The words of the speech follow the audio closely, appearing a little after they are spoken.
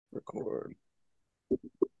Record.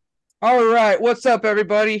 All right, what's up,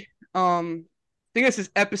 everybody? I think this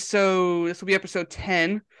will be episode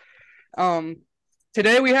 10. Um,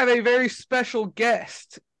 Today we have a very special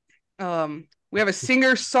guest. We have a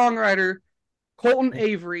singer-songwriter, Colton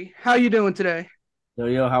Avery. How you doing today?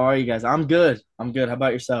 Yo, how are you guys? I'm good. I'm good. How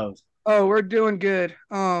about yourselves? Oh, we're doing good.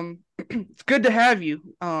 It's good to have you.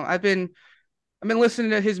 I've been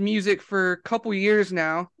listening to his music for a couple years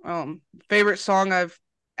now. Favorite song I've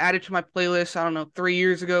added to my playlist, I don't know, 3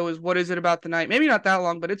 years ago was "What Is It About the Night." Maybe not that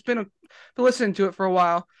long, but been listening to it for a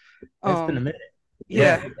while. It's been a Um, minute.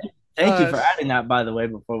 yeah. Yeah. Thank you Uh, for adding that, by the way,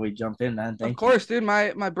 before we jump in, man. of Thank you. course, dude.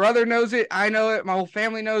 My brother knows it. I know it. My whole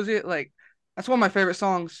family knows it. Like that's one of my favorite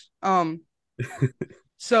songs.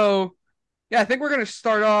 So yeah, I think we're gonna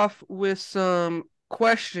start off with some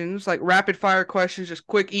questions, like rapid fire questions, just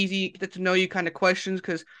quick, easy, get to know you kind of questions.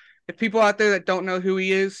 Because if people out there that don't know who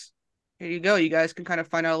he is, here you go. You guys can kind of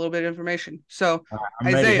find out a little bit of information. So, All right,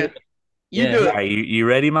 I'm ready. Hit Isaiah, me. you Yeah, do hit it. me. Are you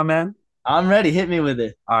ready, my man? I'm ready. Hit me with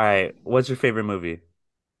it. All right. What's your favorite movie?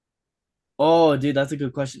 Oh, dude, that's a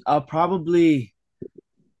good question. I'll probably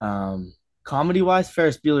um comedy wise,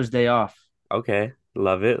 Ferris Bueller's Day Off. Okay,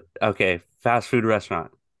 love it. Okay, fast food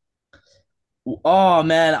restaurant. Oh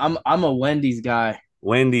man, I'm a Wendy's guy.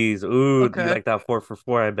 Wendy's. Ooh, you Okay. like that 4 for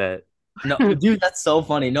 4, I bet. No, dude, that's so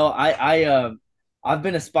funny. No, I've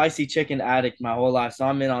been a spicy chicken addict my whole life, so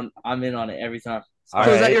I'm in on it every time. All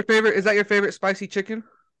So is Spicy that right. your favorite? Is that your favorite spicy chicken?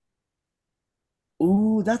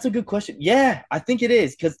 Ooh, that's a good question. Yeah, I think it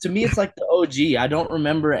is because to me it's like the OG. I don't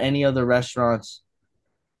remember any other restaurants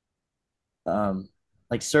um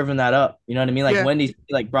like serving that up. You know what I mean? Like Yeah. Wendy's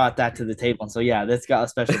like brought that to the table. So yeah, that's got a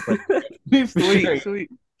special place for me for Sweet, sure.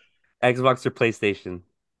 sweet. Xbox or PlayStation?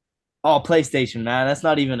 Oh, PlayStation, man. That's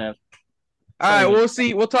not even a All it's not right, even we'll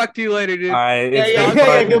see. We'll talk to you later, All dude. right, Yeah, it's yeah, No, I'm been yeah,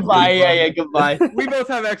 yeah. fucking fun. with It's you. been Goodbye. Yeah, yeah, fun. goodbye. We both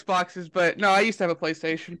have Xboxes, but no, I used to have a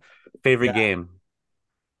PlayStation. Favorite Yeah. game?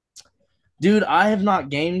 Dude, I have not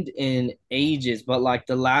gamed in ages, but like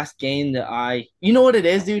the last game that you know what it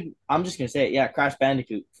is, dude? I'm just gonna say it. Yeah, Crash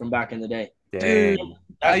Bandicoot from back in the day. Dude, Dang,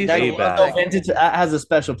 I That used to that way game is love so that back. game. vintage. That has a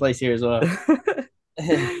special place here as well.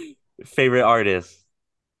 Favorite artist?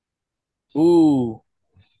 Ooh,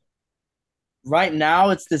 right now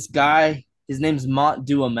it's this guy. His name's Mont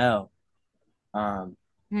Duhamel. Um,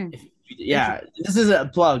 Hmm. yeah, Interesting. this is a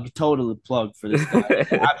plug, totally plug for this guy.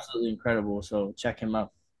 He's absolutely incredible. So check him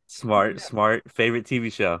out. Smart, smart. Favorite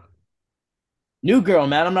TV show? New Girl,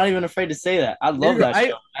 man. I'm not even afraid to say that. I New love Girl. that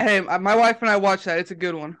show. My wife and I watched that. It's a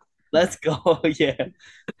good one. Let's go. Yeah.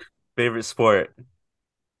 Favorite sport?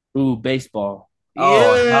 Ooh, baseball.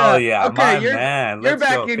 Oh, hell Yeah. yeah, Okay, my man. you're Let's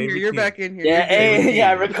back go. in here. Favorite You're team. back in here. You're Yeah, good. Favorite hey,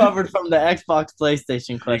 yeah, I team. recovered from the Xbox PlayStation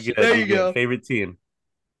You're question. good. There You're you good. go. Favorite team.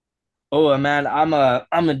 Oh man, I'm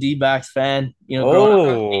a D-backs fan, growing up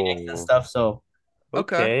in Okay. Phoenix and Oh, stuff. So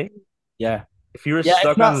Okay. okay. yeah. If you were Yeah, it's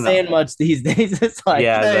stuck not on an, saying much these days. It's like,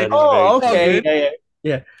 yeah, Hey, that is very oh, it's all true. okay, good. yeah, yeah,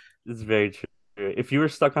 yeah. It's very true. If you were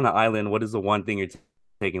stuck on an island, what is the one thing you're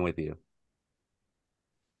taking with you?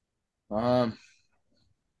 Um,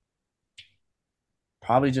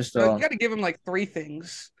 Probably just No, you got to give him like three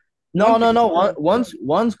things. One no, no, thing's no. fine.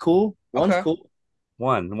 One's cool. One's Okay. cool.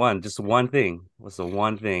 Just one thing. What's the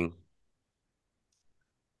one thing?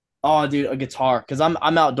 Oh, dude, a guitar. Because I'm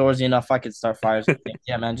outdoorsy enough. I could start fires with things.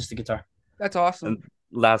 Yeah, man, just a guitar. That's awesome. And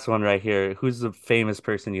last one right here. Who's the famous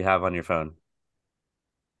person you have on your phone?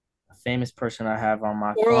 A famous person I have on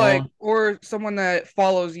my Or phone. or someone that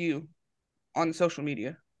follows you on social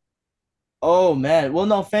media. Oh man. Well,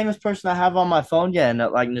 no, famous person I have on my phone. Yeah, no,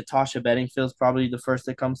 like Natasha Bedingfield's probably the first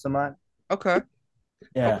that comes to mind. Okay.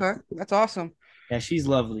 Yeah. Okay. That's awesome. Yeah, she's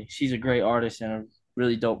lovely. She's a great artist and a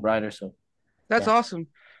really dope writer. So That's yeah. awesome.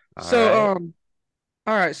 All So, right.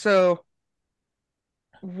 all right.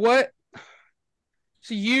 What,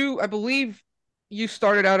 I believe you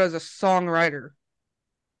started out as a songwriter.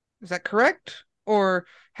 Is that correct? Or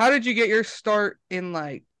how did you get your start in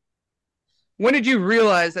like, when did you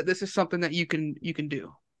realize that this is something that you can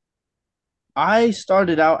do? I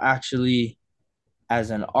started out actually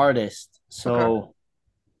as an artist. Okay. So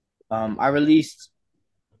I released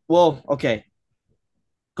well, okay,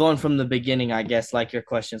 going from the beginning, I guess, like your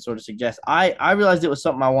question sort of suggests. I realized it was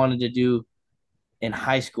something I wanted to do in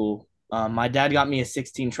high school. My dad got me a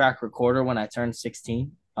 16 track recorder when I turned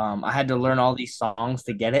 16. I had to learn all these songs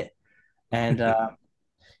to get it, and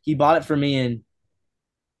he bought it for me, and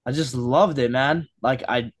I just loved it, man. Like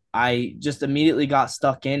I just immediately got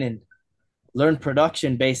stuck in and learned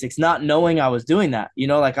production basics, not knowing I was doing that.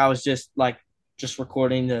 Like I was just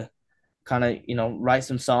recording to kind of write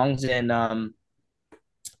some songs, and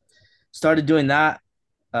started doing that.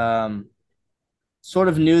 Um, sort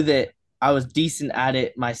of knew that I was decent at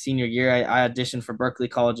it my senior year. I auditioned for Berklee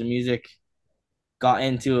College of Music, got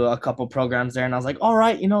into a couple programs there, and I was like, all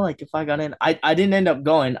right, like if I got in, I didn't end up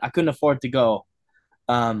going. I couldn't afford to go.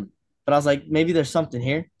 Um, but I was like, maybe there's something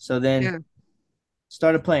here. So then Yeah.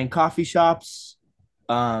 started playing coffee shops,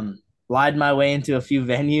 lied my way into a few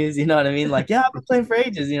venues, you know what I mean? Like, yeah, I've been playing for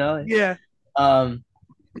ages. Yeah. Um,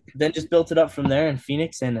 then just built it up from there in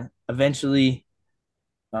Phoenix and eventually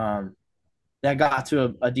um that got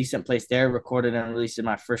to a decent place there, recorded and released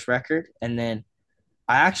my first record. And then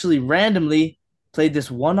I actually randomly played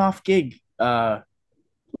this one-off gig.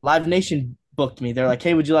 Live Nation booked me. They're like,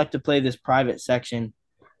 hey, would you like to play this private section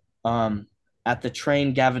um at the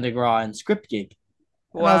Train Gavin DeGraw and script gig?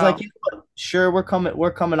 And I was like, Wow. sure, we're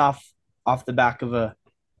coming off the back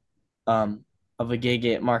um of a gig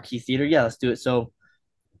at Marquee Theater. Yeah, let's do it. So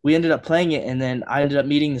we ended up playing it, and then I ended up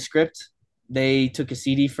meeting the script. They took a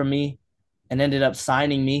CD from me and ended up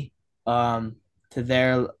signing me to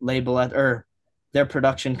their label or their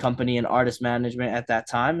production company and artist management at that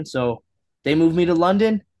time. And so they moved me to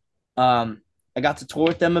London. I got to tour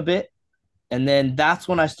with them a bit, and then that's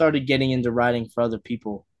when I started getting into writing for other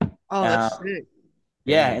people. Oh, Uh, that's sick.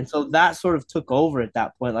 yeah, and so that sort of took over at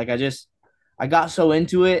that point. Like I got so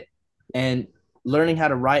into it and learning how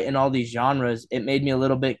to write in all these genres, it made me a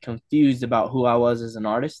little bit confused about who I was as an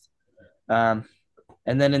artist. Um,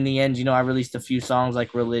 and then in the end, I released a few songs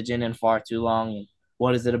like Religion and Far Too Long and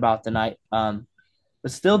What Is It About the Night.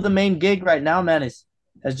 But still the main gig right now, man, has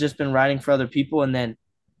just been writing for other people. And then,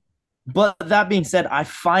 but that being said, I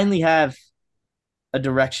finally have a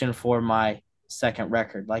direction for my second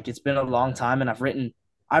record. Like it's been a long time and I've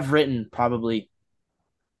written probably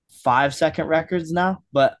 5 second records now,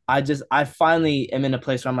 but I finally am in a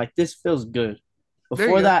place where I'm like, this feels good. There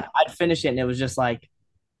you Before go. that, I'd finish it and it was just like,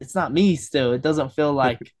 it's not me still. It doesn't feel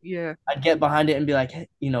like Yeah. I'd get behind it and be like, hey,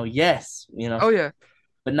 yes, Oh yeah.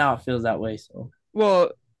 but now it feels that way. So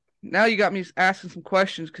Well, now you got me asking some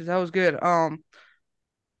questions because that was good.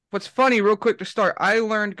 What's funny, real quick to start, I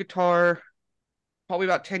learned guitar probably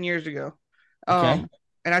about 10 years ago. okay. Um,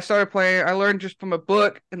 and I started playing, I learned just from a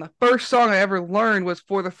book, and the first song I ever learned was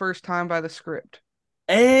For the First Time by The Script.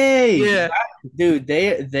 Hey, Yeah. dude,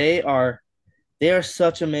 they are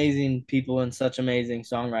such amazing people and such amazing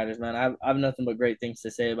songwriters, man. I have nothing but great things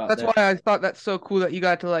to say about That's them. why I thought that's so cool that you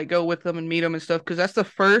got to like go with them and meet them and stuff. Because that's the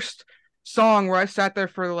first song where I sat there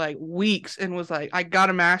for like weeks and was like, I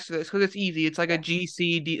gotta master this because it's easy. It's like a G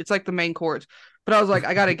C D. It's like the main chords. But I was like,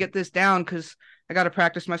 I gotta get this down because I gotta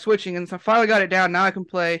practice my switching. And so I finally got it down. Now I can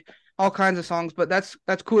play all kinds of songs. But that's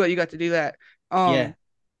cool that you got to do that. Yeah.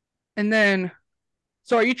 And then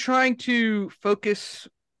so are you trying to focus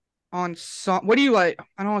on song? What do you like?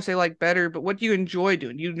 I don't want to say like better, but what do you enjoy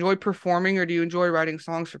doing? Do you enjoy performing or do you enjoy writing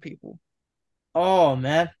songs for people? Oh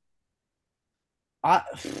man, I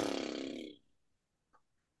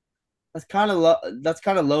that's kind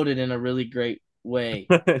of loaded in a really great way.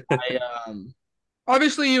 I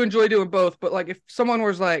Obviously you enjoy doing both, but like if someone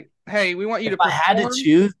was like, "Hey, we want you if to I had to perform,"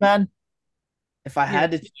 choose, man, if I yeah,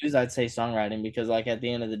 had to choose, I'd say songwriting because like at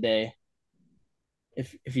the end of the day,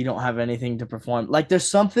 if you don't have anything to perform, like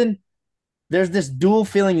there's this dual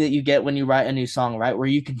feeling that you get when you write a new song, right? Where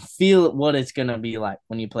you can feel what it's gonna be like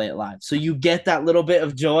when you play it live. So you get that little bit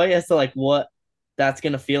of joy as to like what that's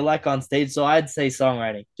gonna feel like on stage. So I'd say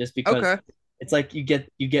songwriting, just because okay. it's like you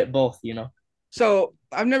get both. So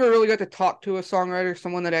I've never really got to talk to a songwriter,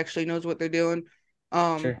 someone that actually knows what they're doing.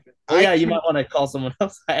 Um, Sure. Well, I yeah, you can might want to call someone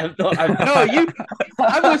else. I have no. I'm, no, you.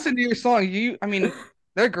 I've listened to your songs. I mean,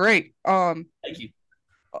 they're great. thank you.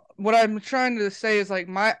 What I'm trying to say is like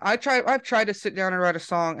I've tried to sit down and write a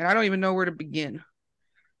song, and I don't even know where to begin.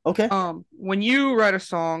 Okay. When you write a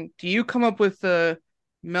song, do you come up with the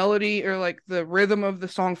melody or like the rhythm of the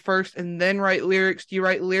song first and then write lyrics? Do you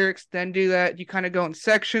write lyrics, then do that? Do you kind of go in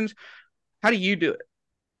sections? How do you do it?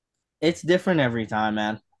 It's different every time,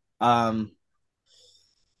 man. Um,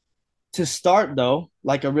 to start though,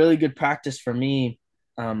 like a really good practice for me,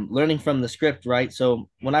 learning from the script, right? So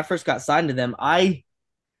when I first got signed to them, I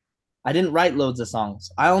didn't write loads of songs.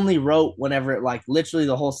 I only wrote whenever it like literally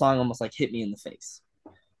the whole song almost like hit me in the face.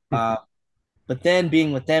 Uh, but then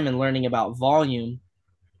being with them and learning about volume,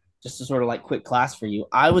 just to sort of like quick class for you,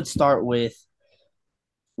 I would start with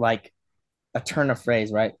like a turn of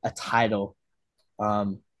phrase, right? A title.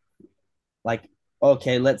 Um, like,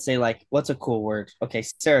 okay, let's say like, what's a cool word? Okay,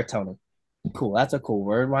 serotonin. Cool, that's a cool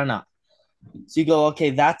word. Why not? So you go, okay,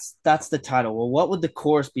 that's the title. Well, what would the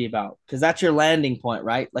chorus be about? Because that's your landing point,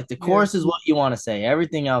 right? Like the Yeah. chorus is what you want to say.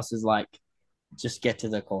 Everything else is like just get to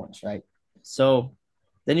the chorus, right? So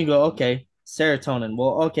then you go, okay, serotonin.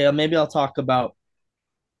 Well, okay, maybe I'll talk about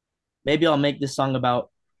maybe I'll make this song about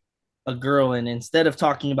a girl, and instead of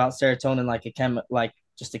talking about serotonin like like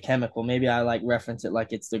just a chemical, maybe I like reference it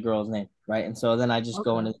like it's the girl's name, right? And so then I just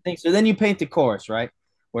go Okay. into the thing. So then you paint the chorus, right?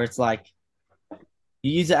 Where it's like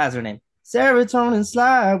you use it as her name. Serotonin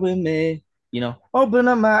slide with me, open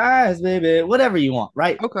up my eyes, baby, whatever you want,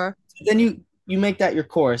 right? Okay. Then you make that your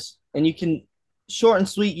chorus, and you can short and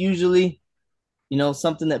sweet usually,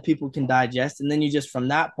 something that people can digest, and then you just from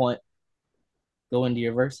that point go into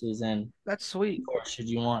your verses and That's sweet. chorus should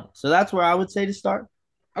you want. So that's where I would say to start.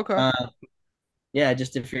 Okay. Uh, yeah,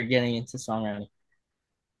 just if you're getting into songwriting.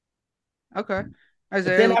 Okay.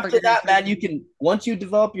 But Isaiah, then look like after you're gonna that, say man, you something. can once you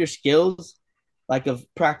develop your skills, like of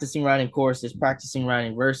practicing writing choruses, practicing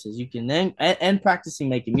writing verses, you can then and practicing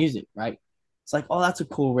making music, right? It's like, oh, that's a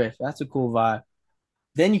cool riff, that's a cool vibe.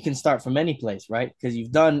 Then you can start from any place, right? Because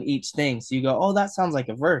you've done each thing. So you go, oh, that sounds like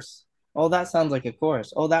a verse. Oh, that sounds like a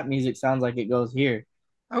chorus. Oh, that music sounds like it goes here.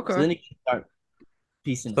 So Okay. then you can start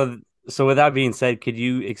piecing it. So with that being said, could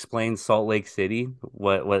you explain Salt Lake City?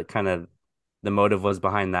 What kind of the motive was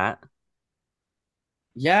behind that?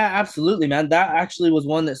 Yeah, absolutely, man. That actually was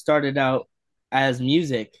one that started out as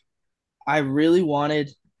music. I really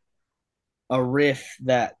wanted a riff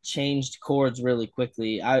that changed chords really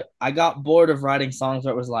quickly. I got bored of writing songs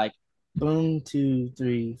where it was like boom, two,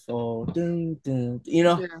 three, four, dun, dun,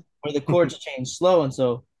 Yeah. where the chords change slow. And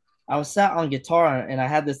so I was sat on guitar and I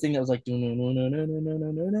had this thing that was like and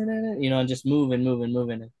just moving, moving,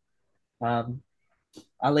 moving. Um,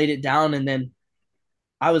 I laid it down, and then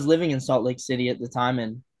I was living in Salt Lake City at the time,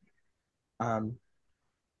 and um,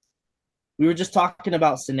 we were just talking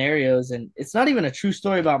about scenarios, and it's not even a true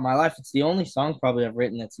story about my life. It's the only song probably I've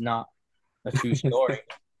written that's not a true story.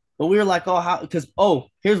 But we were like, oh, how? Because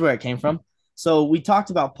here's where it came from. So we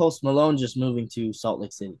talked about Post Malone just moving to Salt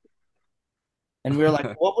Lake City, and we were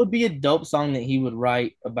like, what would be a dope song that he would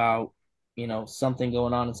write about, something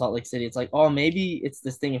going on in Salt Lake City? It's like, oh, maybe it's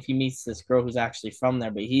this thing if he meets this girl who's actually from there,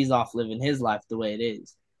 but he's off living his life the way it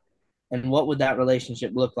is. And what would that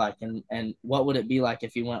relationship look like? And what would it be like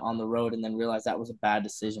if he went on the road and then realized that was a bad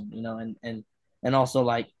decision, and also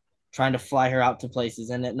like trying to fly her out to places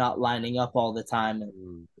and it not lining up all the time.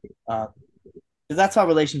 And uh, because that's how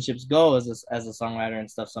relationships go as a songwriter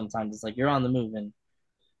and stuff. Sometimes it's like you're on the move, and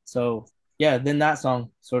so yeah. Then that song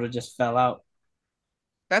sort of just fell out.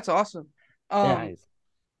 That's awesome. Yeah, Um,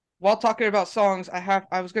 while talking about songs,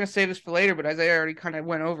 I was gonna save this for later, but Isaiah already kind of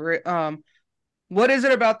went over it. What is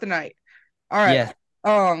it about the night? All right. yeah.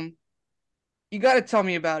 Um, you got to tell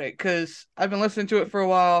me about it because I've been listening to it for a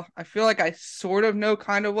while. I feel like I sort of know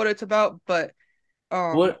kind of what it's about, but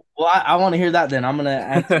um, What? Well, I want to hear that. Then I'm gonna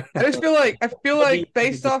answer. I feel What do you like think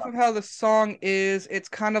based it's off about? of how the song is, it's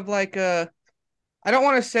kind of like a I don't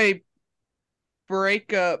want to say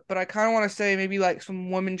breakup, but I kind of want to say maybe like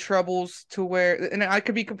some women troubles to where, and I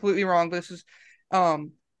could be completely wrong, but this is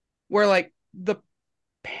um where like the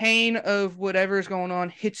pain of whatever's going on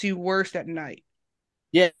hits you worst at night.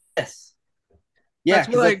 Yes, yeah, That's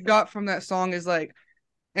because what I that's got from that song is like,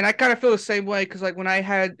 and I kind of feel the same way because like when I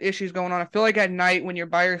had issues going on, I feel like at night when you're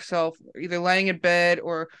by yourself, either laying in bed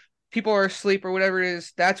or people are asleep or whatever it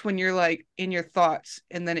is, that's when you're like in your thoughts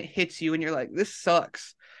and then it hits you and you're like, this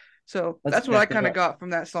sucks. So that's that's what I exactly kind of right. got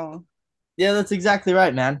from that song. Yeah, that's exactly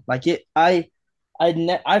right, man. Like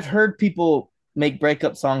I've heard people make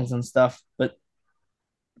breakup songs and stuff, but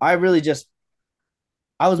I really just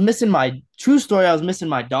I was missing my true story. I was missing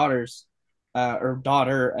my or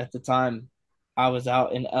daughter at the time. I was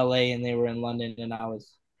out in LA and they were in London, and I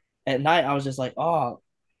was at night. I was just like, oh,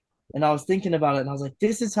 and I was thinking about it, and I was like,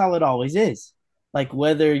 this is how it always is. Like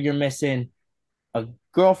whether you're missing a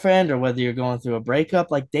girlfriend or whether you're going through a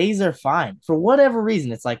breakup, like days are fine for whatever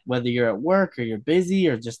reason. It's like whether you're at work or you're busy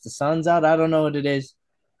or just the sun's out. I don't know what it is.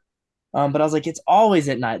 But I was like, it's always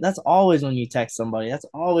at night. That's always when you text somebody. That's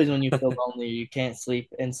always when you feel lonely or you can't sleep.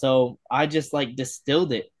 And so I just like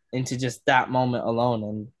distilled it into just that moment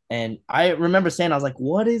alone. And I remember saying, I was like,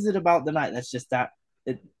 what is it about the night that's just that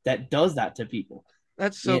does that to people?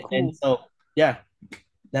 That's so Yeah. And cool. so yeah,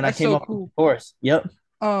 then I That's came so up with the cool. chorus. Yep.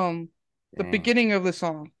 Um, the Dang. beginning of the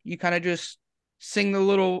song, you kind of just sing the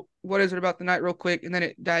little "What is it about the night" real quick, and then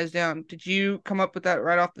it dies down. Did you come up with that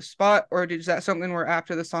right off the spot, or is that something where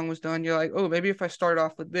after the song was done, you're like, oh, maybe if I start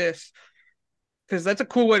off with this, because that's a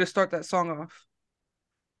cool way to start that song off.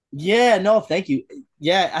 Yeah, no, thank you.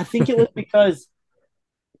 Yeah, I think it was because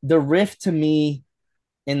the riff to me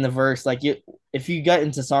in the verse, like if you get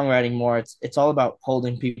into songwriting more, it's all about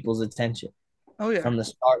holding people's attention Oh yeah, from the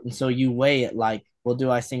start. And so you weigh it like, well, do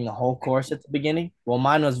I sing the whole chorus at the beginning? Well,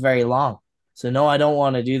 mine was very long. So no, I don't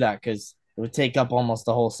want to do that because it would take up almost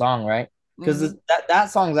the whole song, right? because Mm-hmm.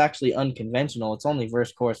 that song's actually unconventional. It's only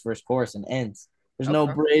verse, chorus, and ends. There's no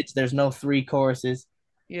Okay. bridge. There's no three choruses.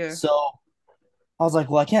 Yeah. So I was like,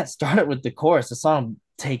 well, I can't start it with the chorus. The song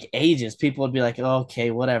take ages. People would be like, oh,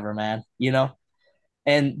 okay, whatever, man, you know.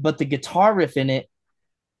 And but the guitar riff in it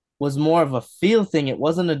was more of a feel thing. It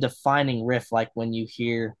wasn't a defining riff like when you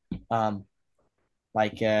hear, um,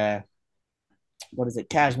 like what is it,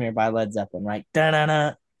 Cashmere by Led Zeppelin, right? Da da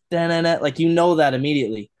da da da. Like you know that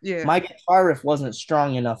immediately. Yeah. My guitar riff wasn't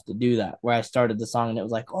strong enough to do that. Where I started the song and it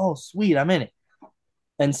was like, oh, sweet, I'm in it.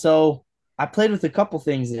 And so I played with a couple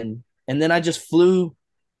things and then I just flew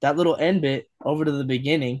that little end bit over to the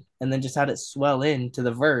beginning and then just had it swell into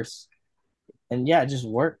the verse. And yeah, it just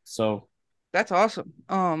worked. So That's awesome.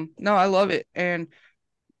 No, I love it. And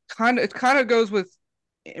it kind of goes with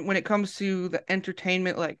when it comes to the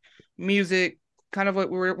entertainment, like music, kind of what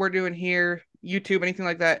we're doing here, YouTube, anything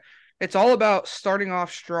like that. It's all about starting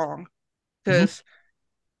off strong mhm. because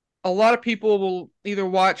a lot of people will either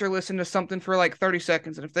watch or listen to something for like 30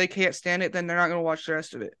 seconds, and if they can't stand it, then they're not going to watch the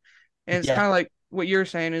rest of it. And it's Yeah, kind of like what you're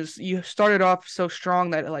saying is you started off so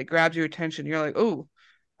strong that it like grabs your attention. You're like, oh,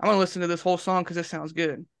 I'm gonna listen to this whole song because it sounds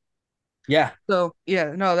good. yeah, So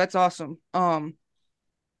yeah, no, that's awesome.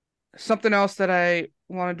 Something else that I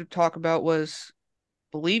wanted to talk about was,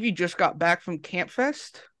 I believe you just got back from Kamp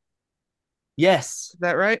Fest. yes, Is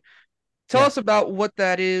that right? Tell yeah, us about what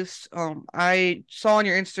that is. I saw on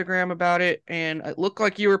your Instagram about it, and it looked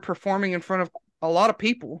like you were performing in front of a lot of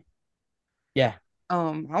people. yeah. I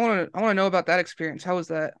want to know about that experience. How was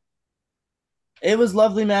that? It was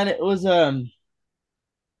lovely, man. It was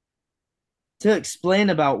to explain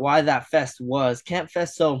about why that fest was Camp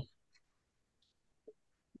Fest. So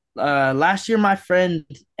last year my friend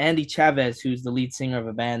Andy Chavez, who's the lead singer of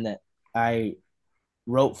a band that I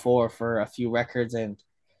wrote for a few records, and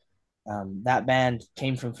that band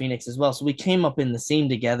came from Phoenix as well. So we came up in the scene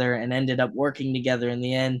together and ended up working together in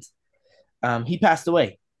the end. He passed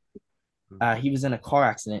away. He was in a car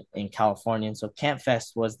accident in California, and so Camp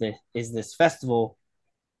Fest is this festival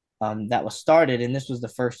that was started, and this was the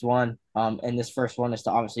first one. And this first one is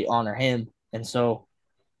to obviously honor him. And so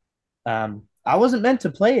I wasn't meant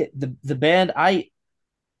to play it. The band I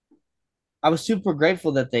was super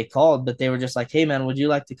grateful that they called, but they were just like, "Hey man, would you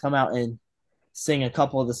like to come out and sing a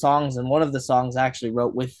couple of the songs?" And one of the songs I actually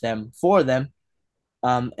wrote with them for them.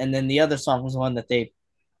 And then the other song was one that they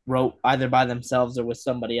wrote either by themselves or with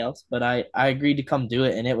somebody else. But I agreed to come do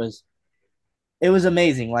it, and it was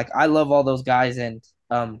amazing. Like I love all those guys, and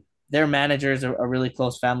their managers are a really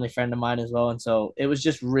close family friend of mine as well. And so it was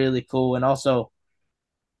just really cool, and also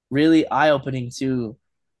really eye opening to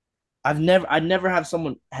I'd never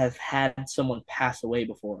have had someone pass away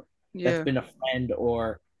before. That's Yeah. been a friend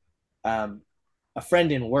or um, a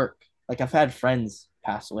friend in work. Like I've had friends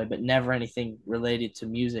pass away, but never anything related to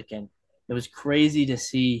music. And it was crazy to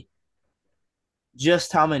see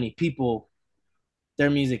just how many people their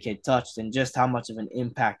music had touched and just how much of an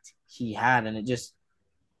impact he had. And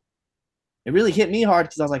it really hit me hard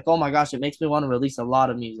because I was like, oh my gosh, it makes me want to release a lot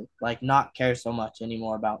of music, like not care so much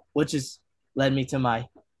anymore about, which has led me to my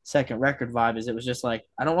second record vibe. Is it was just like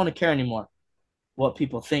I don't want to care anymore what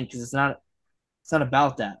people think because it's not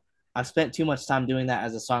about that. I've spent too much time doing that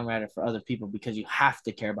as a songwriter for other people because you have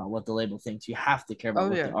to care about what the label thinks. You have to care about Oh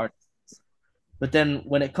what the yeah. artist thinks. But then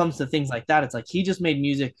when it comes to things like that, it's like he just made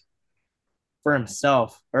music for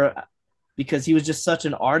himself or because he was just such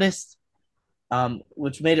an artist,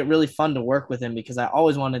 which made it really fun to work with him because I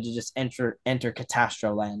always wanted to just enter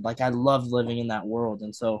Catastro land. Like I loved living in that world.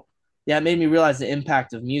 And so yeah, it made me realize the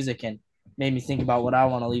impact of music and made me think about what I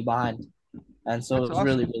want to leave behind. And so That's it was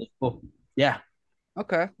really, awesome. really cool. Yeah.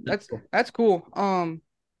 Okay. Really cool. That's cool.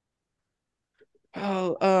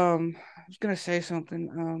 Oh, I was gonna say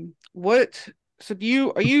something. What? So do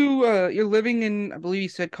you are you you're living in, I believe you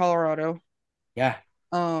said Colorado. Yeah.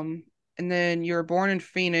 Um, and then you're born in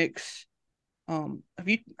Phoenix. Have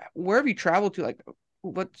you where have you traveled to? Like,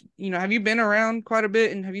 what have you been around quite a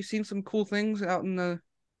bit, and have you seen some cool things out in the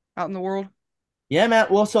world? Yeah, man.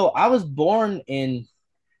 Well, so I was born in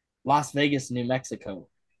Las Vegas, New Mexico.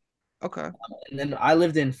 Okay. And then I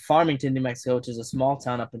lived in Farmington, New Mexico, which is a small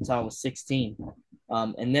town up until I was 16.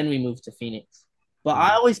 And then we moved to Phoenix. But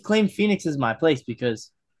I Mm. always claim Phoenix is my place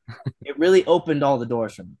because it really opened all the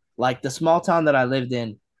doors for me. Like the small town that I lived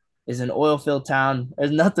in is an oil field town.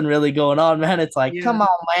 There's nothing really going on, man. It's like, Yeah. come on,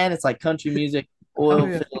 man. It's like country music, Oh oil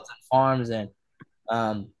yeah. fields and farms. And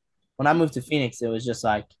um, when I moved to Phoenix, it was just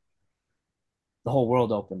like the whole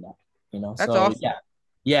world opened up, you know? That's So awesome. yeah,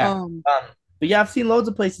 yeah. Um, But yeah, I've seen loads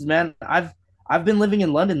of places, man. I've been living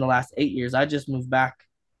in London the last 8 years. I just moved back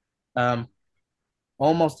um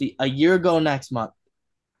almost a year ago next month.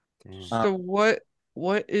 Damn. Uh, So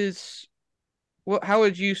what is what how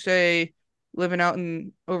would you say living out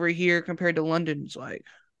in over here compared to London's like?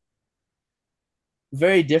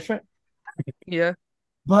 very different. Yeah.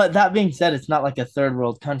 But that being said, it's not like a third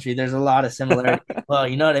world country. There's a lot of similarities. Well,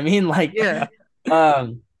 you know what I mean? Like, Yeah.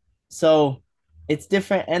 um, so it's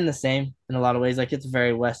different and the same in a lot of ways. Like it's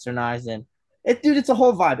very westernized and dude, it's a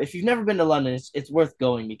whole vibe. If you've never been to London, it's worth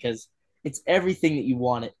going because it's everything that you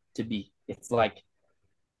want it to be. It's like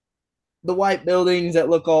the white buildings that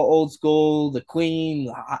look all old school, the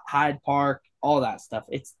Queen, Hyde Park, all that stuff.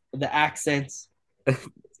 It's the accents.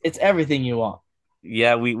 It's everything you want.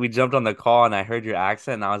 Yeah, we jumped on the call and I heard your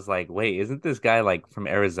accent and I was like, wait, isn't this guy like from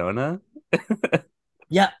Arizona?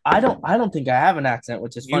 Yeah, I don't think I have an accent,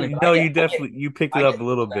 which is funny, You but know, you definitely you picked it I up get a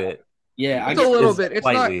little that. bit. Yeah, I It's a get little It's bit.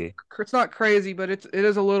 slightly, It's not crazy, but it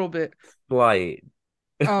is a little bit. slight.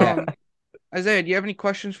 yeah. Um Isaiah, do you have any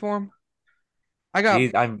questions for him? I got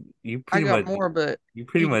Geez, I got more, but you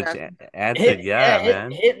pretty you can much ask me. answered, yeah,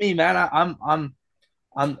 man. Hit me, man.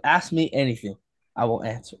 I'm ask me anything. I will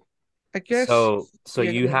answer. I guess So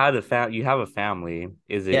yeah, go you ahead. had you have a family.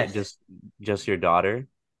 Is it Yes. just your daughter?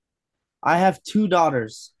 I have two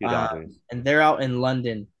daughters, Two daughters. and they're out in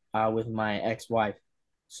London with my ex-wife.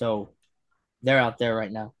 So they're out there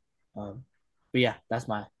right now. Um, but yeah, that's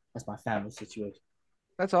my family situation.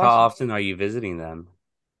 That's How awesome. often are you visiting them?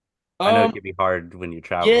 I know it Um, can be hard when you yeah,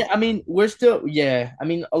 travel. I mean, I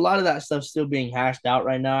mean, a lot of that stuff's still being hashed out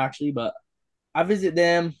right now, actually. But I visit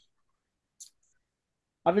them.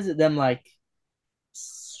 I visit them like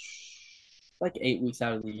 8 weeks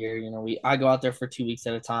out of the year. You know, I go out there for 2 weeks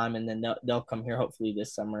at a time, and then they'll come here hopefully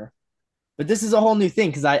this summer. But this is a whole new thing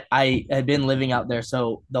because I had been living out there,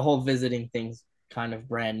 so the whole visiting thing's kind of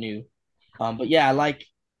brand new. But yeah, I like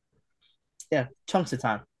chunks of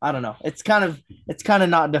time. I don't know. It's kind of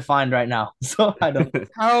not defined right now, so I don't.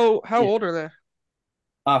 How Yeah. old are they?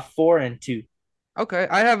 4 and 2. Okay,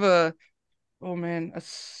 I have a oh man, a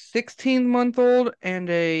 16-month old and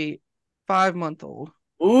a 5-month old.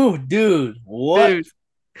 Ooh, dude, what? Dude,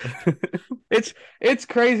 it's it's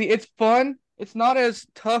crazy. It's fun. It's not as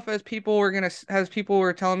tough as people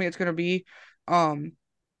were telling me it's gonna be. Um,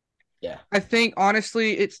 Yeah, I think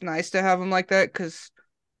honestly, it's nice to have them like that because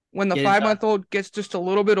when the get it five done. month old gets just a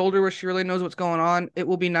little bit older, where she really knows what's going on, it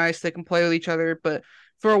will be nice. They can play with each other. But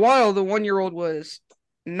for a while, the 1 year old was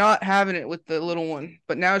not having it with the little one,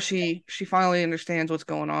 but now she finally understands what's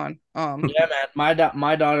going on. Yeah, man.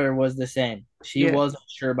 My daughter was the same. She Yeah. wasn't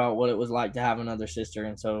sure about what it was like to have another sister,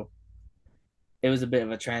 and so it was a bit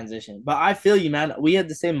of a transition. But I feel you, man. We had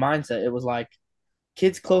the same mindset. It was like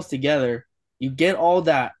kids close together, you get all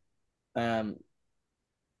that um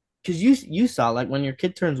because you saw like when your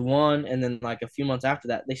kid turns 1 and then like a few months after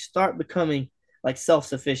that they start becoming like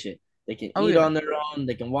self-sufficient. They can Oh eat yeah. on their own,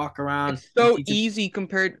 they can walk around. It's You so teach them. easy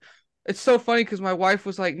compared. It's so funny because my wife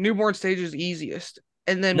was like newborn stage is easiest,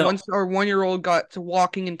 and then No, once our 1 year old got to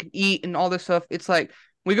walking and can eat and all this stuff, it's like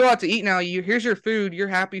we go out to eat now. Here's your food. You're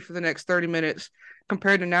happy for the next 30 minutes.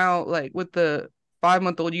 Compared to now, like with the 5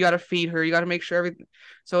 month old, you got to feed her. You got to make sure everything.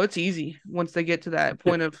 So it's easy once they get to that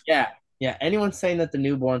point of yeah, yeah, anyone saying that the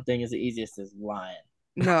newborn thing is the easiest is lying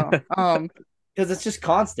no. because it's just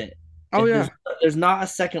constant. Oh There's yeah. there's not a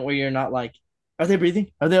second where you're not like, are they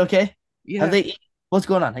breathing, are they okay, have Yeah. they eaten? What's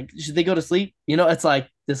going on, like should they go to sleep, it's like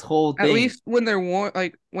this whole At thing. least when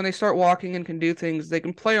like when they start walking and can do things, they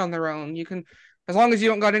can play on their own. You can, as long as you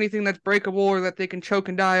don't got anything that's breakable or that they can choke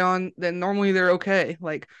and die on, then normally they're okay.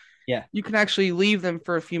 Like Yeah. you can actually leave them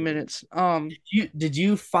for a few minutes. Did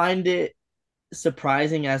you find it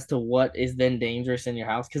surprising as to what is then dangerous in your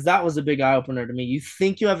house? Because that was a big eye opener to me. You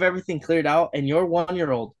think you have everything cleared out, and your 1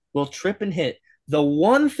 year old will trip and hit the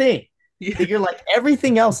one thing Yeah. that you're like,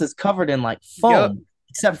 everything else is covered in like Yep. foam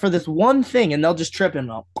except for this one thing, and they'll just trip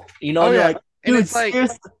and Oh and you're yeah. like, And dude, it's like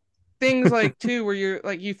seriously. things like too where you're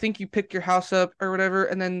like you think you pick your house up or whatever,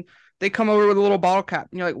 and then they come over with a little bottle cap,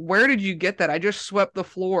 and you're like, where did you get that? I just swept the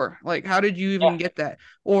floor. Like, how did you Yeah. even get that?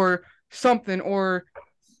 Or something, or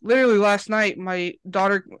literally last night my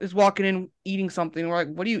daughter is walking in eating something. We're like,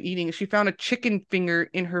 what are you eating? She found a chicken finger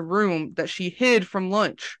in her room that she hid from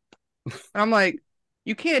lunch. And I'm like,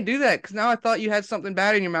 you can't do that because now I thought you had something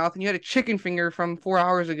bad in your mouth and you had a chicken finger from 4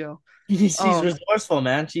 hours ago. She's um resourceful,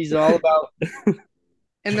 man. She's all about.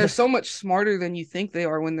 and they're so much smarter than you think they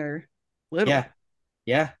are when they're little. Yeah,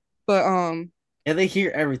 yeah, But yeah. They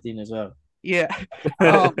hear everything as well. yeah.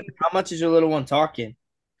 How um how much is your little one talking?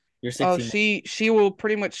 You're oh 16. she will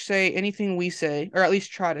pretty much say anything we say, or at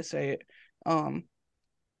least try to say it. um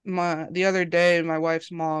the other day my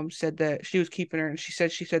wife's mom said that she was keeping her and she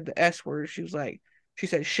said the S word. She was like, She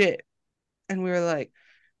said shit. And we were like,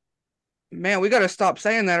 man, we got to stop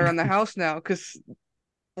saying that around the house now because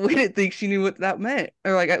we didn't think she knew what that meant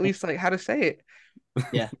or like at least like how to say it.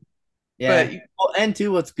 Yeah. But Yeah. Well, and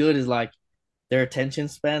too, what's good is like their attention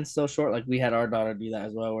span's so short. Like we had our daughter do that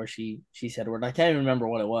as well, where she said a word. I can't even remember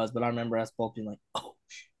what it was, but I remember us both being like, "Oh,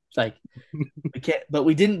 it's like we can't." But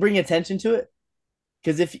we didn't bring attention to it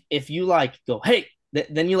because if you like go, "Hey,"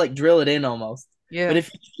 then you like drill it in almost. But yeah,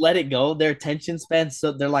 if you let it go, their attention span,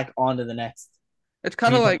 so they're like on to the next. it's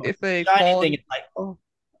And kind of you like talk if they shiny fall thing, and it's like, oh,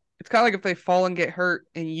 it's kind of like if they fall and get hurt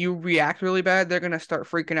and you react really bad, they're gonna start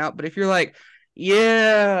freaking out. But if you're like,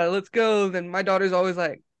 yeah, let's go, then my daughter's always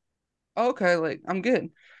like, okay, like I'm good.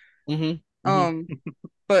 mm-hmm. Um,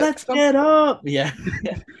 but Let's get up. Yeah.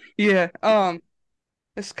 yeah,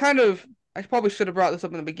 it's kind of I probably should have brought this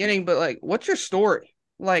up in the beginning, but like, what's your story?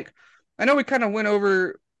 Like, I know we kind of went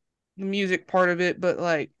over the music part of it, but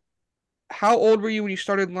like, how old were you when you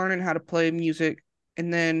started learning how to play music?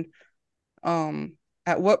 And then,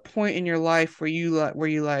 at what point in your life were you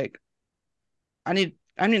like, I need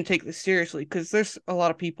to take this seriously? Because there's a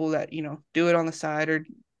lot of people that do it on the side or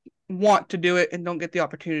want to do it and don't get the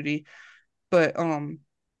opportunity. But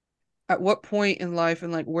at what point in life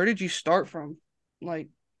and like where did you start from? Like,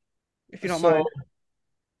 if you don't So mind.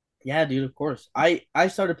 yeah, dude, of course. I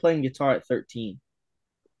started playing guitar at 13.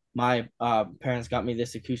 My parents got me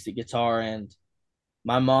this acoustic guitar, and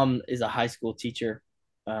my mom is a high school teacher,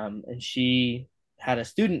 and she had a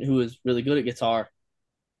student who was really good at guitar,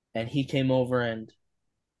 and he came over and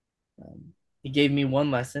he gave me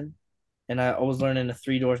one lesson, and I was learning a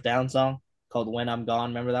Three Doors Down song called "When I'm Gone."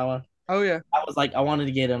 Remember that one? Oh yeah. I was like, I wanted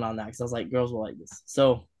to get in on that because I was like, girls will like this.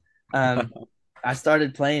 So, um, I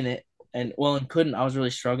started playing it, and well, and couldn't. I was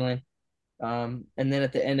really struggling. And then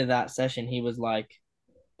at the end of that session, he was like,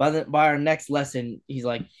 by our next lesson, he's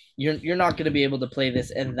like, you're not gonna be able to play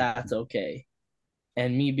this, and that's okay.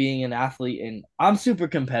 And me being an athlete, and I'm super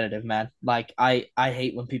competitive, man. Like I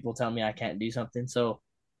hate when people tell me I can't do something. So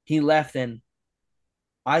he left, and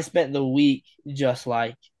I spent the week just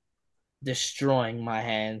like destroying my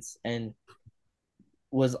hands, and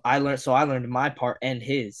I learned my part and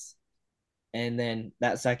his. And then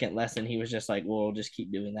that second lesson, he was just like, well, just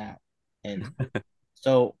keep doing that. And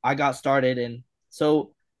so I got started, and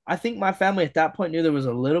so I think my family at that point knew there was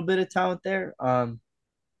a little bit of talent there.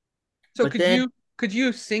 So But then could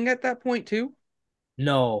you sing at that point too?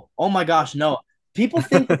 no, oh my gosh, no. People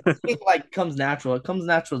think that singing like comes natural. It comes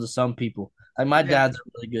natural to some people. Like my Yeah. dad's a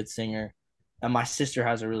really good singer, and my sister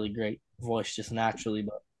has a really great voice just naturally.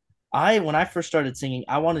 But when I first started singing,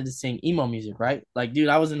 I wanted to sing emo music, right? Like, dude,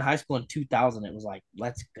 I was in high school in 2000. It was like,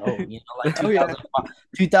 let's go, like Oh yeah.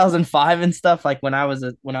 2005 and stuff. Like when I was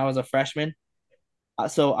a freshman.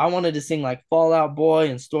 So I wanted to sing like Fall Out Boy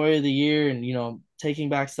and Story of the Year and Taking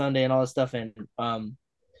Back Sunday and all this stuff. And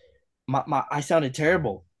my I sounded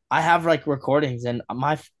terrible. I have like recordings, and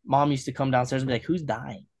my mom used to come downstairs and be like, "Who's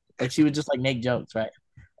dying?" Like she would just like make jokes, right?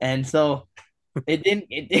 And so it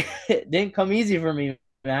didn't come easy for me,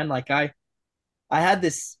 man. Like I had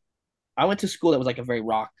this. I went to school that was like a very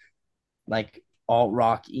rock, like alt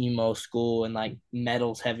rock emo school, and like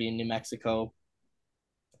metal's heavy in New Mexico.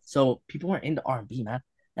 So people weren't into R&B, man,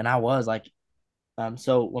 and I was like,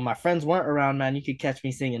 so when my friends weren't around, man, you could catch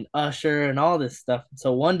me singing Usher and all this stuff.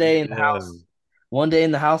 So Yeah. one day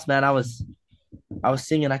in the house, man, I was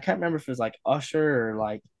singing. I can't remember if it was like Usher or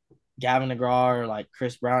like Gavin DeGraw or like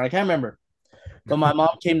Chris Brown. I can't remember. But my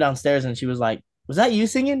mom came downstairs and she was like, "Was that you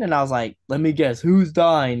singing?" And I was like, "Let me guess, who's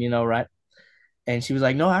dying?" Right? And she was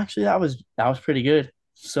like, "No, actually, that was pretty good."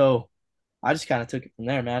 So I just kind of took it from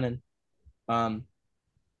there, man. And um,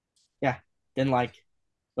 yeah, then like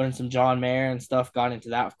learned some John Mayer and stuff. Got into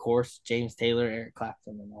that, of course, James Taylor, Eric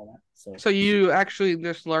Clapton, and all that. So So you actually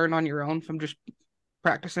just learn on your own from just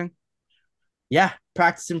practicing? yeah,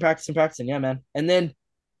 practicing. Yeah, man. And then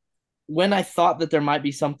when I thought that there might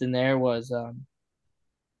be something there was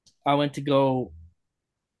I went to go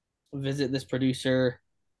visit this producer.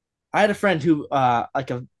 I had a friend who I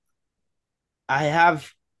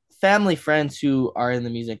have family friends who are in the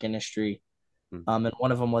music industry. Hmm. And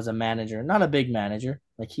one of them was a manager, not a big manager.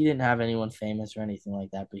 Like he didn't have anyone famous or anything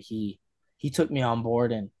like that, but he took me on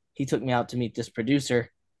board, and he took me out to meet this producer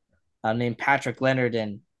named Patrick Leonard,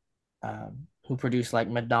 and who produced like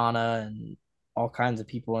Madonna and all kinds of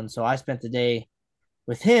people. And so I spent the day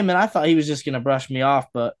with him, and I thought he was just gonna brush me off,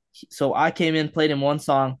 but so I came in, played him one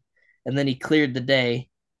song, and then he cleared the day,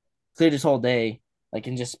 cleared his whole day, like,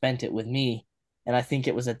 and just spent it with me. And I think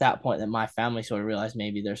it was at that point that my family sort of realized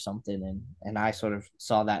maybe there's something, and I sort of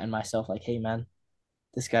saw that in myself, like, hey man,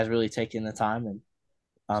 this guy's really taking the time and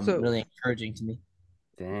So really encouraging to me.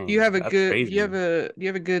 Dang, that's crazy. Do you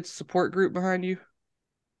have a good support group behind you?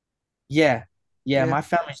 Yeah, yeah. Yeah, My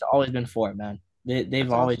family's always been for it, man. They've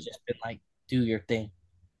that's always awesome. just been like, do your thing.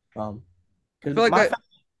 Um, I because feel like my that.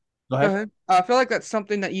 family. Go Go ahead. ahead. I feel like that's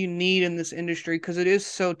something that you need in this industry because it is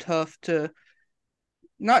so tough to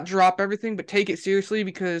not drop everything, but take it seriously.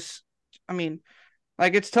 Because, I mean,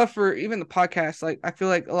 like it's tough for even the podcast. Like I feel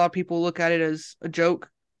like a lot of people look at it as a joke,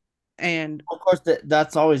 and Of course,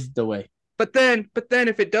 that's always the way. but then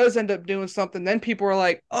if it does end up doing something, then people are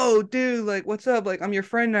like, "Oh, dude, like what's up? Like I'm your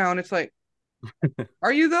friend now," and it's like,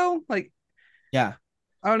 "Are you though?" Like Yeah,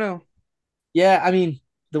 I don't know. yeah. I mean,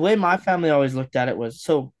 the way my family always looked at it was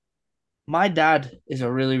so. My dad is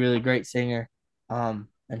a really, really great singer,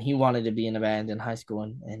 and he wanted to be in a band in high school,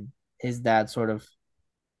 and his dad sort of,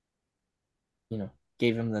 you know,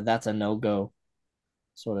 gave him the that's a no go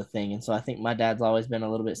sort of thing, and so I think my dad's always been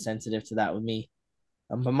a little bit sensitive to that with me.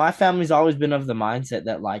 But my family's always been of the mindset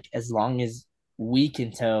that like as long as we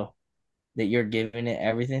can tell that you're giving it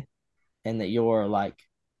everything and that you're like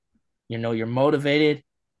you're motivated,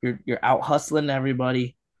 you're out hustling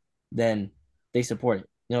everybody, then they support it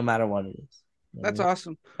no matter what it is. You know what I That's mean?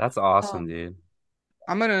 awesome. That's awesome, Um, dude.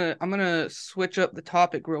 I'm gonna switch up the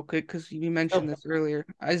topic real quick because you mentioned So this earlier.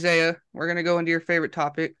 Isaiah, we're gonna go into your favorite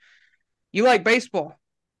topic. You like baseball.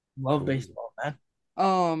 love Ooh. baseball, man.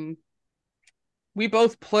 Um, we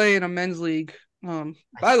both play in a men's league.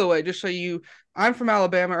 By Nice. the way, just so I'm from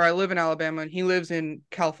Alabama, or I live in Alabama, and he lives in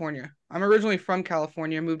California. I'm originally from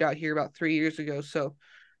California. I moved out here about 3 years ago, so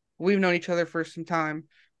we've known each other for some time.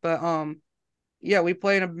 But yeah, we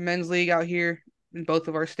play in a men's league out here in both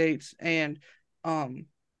of our states. And um,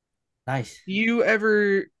 Nice. do you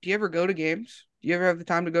ever go to games? Do you ever have the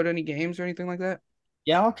time to go to any games or anything like that?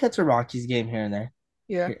 Yeah, I'll catch a Rockies game here and there.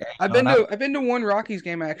 Yeah, Here, I've been to I've been to one Rockies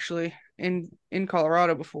game actually in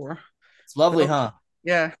Colorado before. it's lovely, But huh?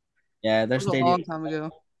 yeah, that Yeah, their was a stadium. long time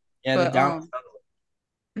ago. Yeah, the But down.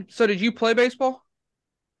 so did you play baseball?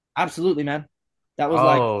 Absolutely, man. That was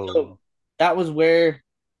like Oh, so. That was where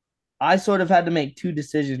I sort of had to make two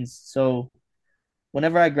decisions. So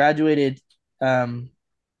whenever I graduated um,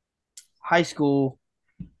 high school,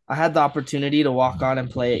 I had the opportunity to walk on and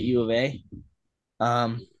play at U of A,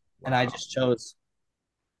 and I wow. just chose.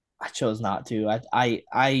 I chose not to.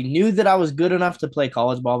 I knew that I was good enough to play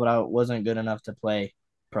college ball, but I wasn't good enough to play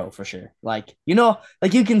pro for sure. Like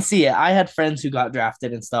like you can see it. I had friends who got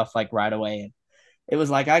drafted and stuff like right away, and it was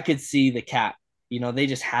like I could see the cap. They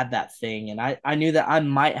just had that thing, and I knew that I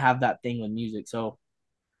might have that thing with music. So,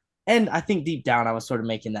 and I think deep down I was sort of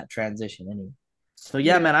making that transition anyway. So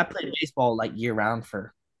yeah, Yeah. man, I played baseball like year round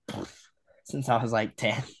for since I was like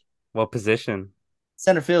 10. What position?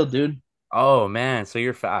 Center field, dude. Oh man, so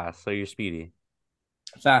you're fast, so you're speedy.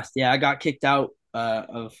 Fast. Yeah, I got kicked out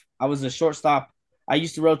of I was a shortstop. I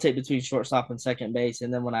used to rotate between shortstop and second base,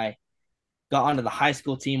 and then when I got onto the high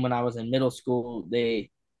school team when I was in middle school, the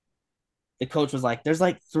coach was like, "There's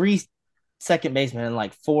like three second basemen and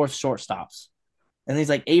like four shortstops," and he's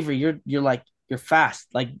like, "Avery, you're fast.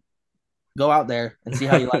 Like, go out there and see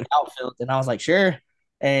how you like outfield." And I was like, "Sure,"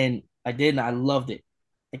 and I did, and I loved it.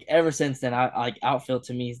 Like ever since then, I like outfield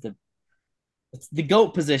to me is it's the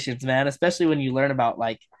goat positions, man. Especially when you learn about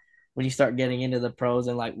like when you start getting into the pros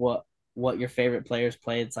and like what your favorite players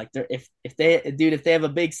play. It's like they're if they have a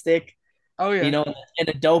big stick, Oh you yeah. know, and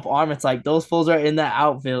a dope arm, it's like those fools are in that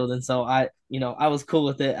outfield. And so I was cool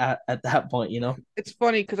with it at that point. It's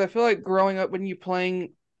funny because I feel like growing up when you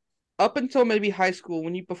playing up until maybe high school,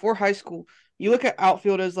 when you before high school, you look at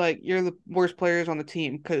outfield as like you're the worst players on the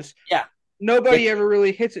team because Yeah. Yeah. nobody ever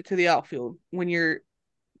really hits it to the outfield when you're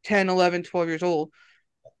 10, 11, 12 years old.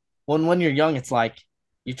 When you're young, it's like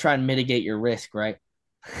you try and mitigate your risk, right?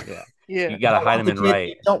 Yeah. Yeah. You gotta hide them in You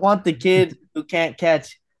right. don't want the kid who can't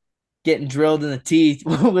catch getting drilled in the teeth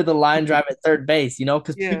with a line drive at third base,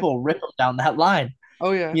 because Yeah. people rip them down that line,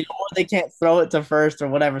 Oh yeah. or they can't throw it to first or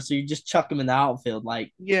whatever. So you just chuck them in the outfield.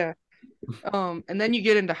 Like, Yeah. And then you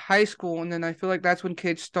get into high school, and then I feel like that's when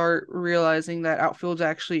kids start realizing that outfield's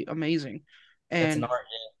actually amazing. that's an And art.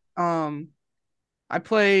 um, I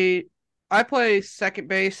play, I play second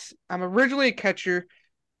base. I'm originally a catcher,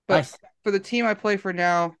 but Nice. for the team I play for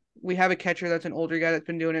now, we have a catcher that's an older guy that's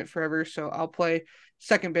been doing it forever. So I'll play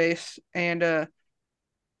second base. And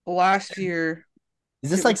last year Is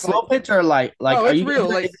this it like was like, slow pitch or like no, are it's you guys real.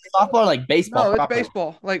 is Like, it softball or like baseball no, it's proper?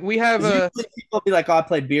 baseball. Like we have Because a usually people be like, "Oh, I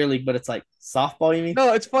played beer league," but it's like softball. You mean?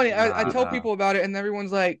 no, it's funny. I Nah, tell nah. people about it, and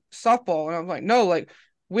everyone's like softball, and I'm like, no, like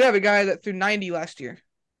we have a guy that threw 90 last year.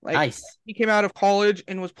 Like Nice. he came out of college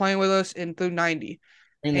and was playing with us and threw 90.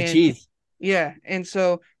 Bring the And cheese. yeah, and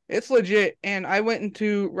so It's legit. And I went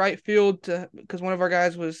into right field to because one of our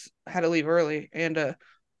guys was had to leave early, and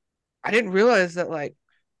I didn't realize that like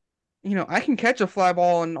I can catch a fly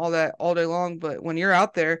ball and all that all day long, but when you're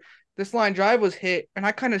out there, this line drive was hit, and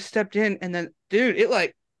I kind of stepped in, and then dude, it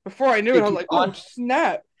like before I knew it, I Take was you like, oh on.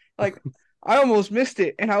 snap! Like I almost missed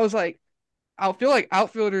it, and I was like, I feel like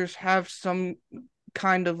outfielders have some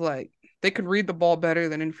kind of like they could read the ball better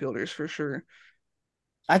than infielders for sure.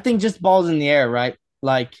 I think just balls in the air, right?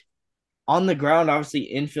 Like on the ground, obviously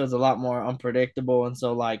infield's a lot more unpredictable. And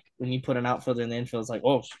so like when you put an outfielder in the infield, it's like,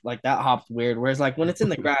 oh, like that hopped weird. Whereas like when it's in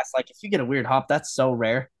the grass, like if you get a weird hop, that's so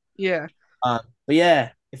rare. Yeah. But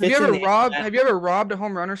yeah, if it's in the air, man, Have you ever robbed a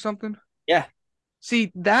home run or something? yeah,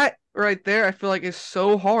 See, that right there, I feel like is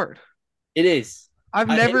so hard. it is. I've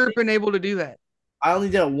I never been able to do that. I only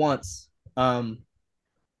did it once.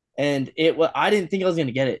 And I didn't think I was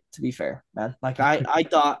gonna get it, to be fair, man. Like I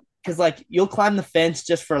thought because like you'll climb the fence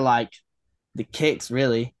just for like the kicks,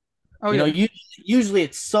 really. Oh You know, yeah. usually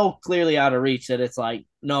it's so clearly out of reach that it's like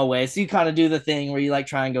no way. So you kind of do the thing where you like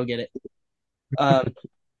try and go get it. Um,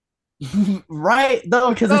 right though,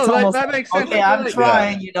 because No, it's that almost that like makes sense. okay, I'm Yeah.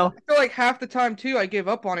 trying. You know, I feel like half the time too, I give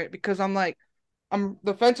up on it because I'm like, I'm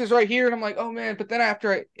the fence is right here, and I'm like, oh man. But then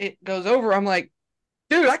after it goes over, I'm like,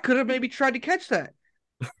 dude, I could have maybe tried to catch that.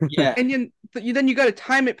 yeah, And then you got to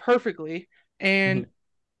time it perfectly, and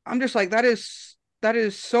I'm just like, that is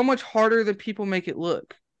so much harder than people make it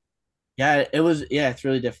look. yeah. It was yeah, it's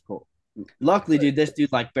really difficult. Luckily, But dude, this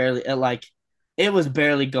dude like barely it was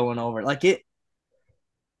barely going over. Like it,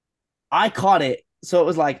 I caught it, so it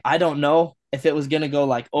was like I don't know if it was gonna go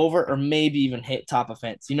like over or maybe even hit top of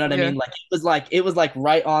fence. You know what I yeah. mean? Like it was like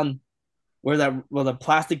right on where the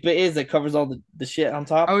plastic bit is that covers all the shit on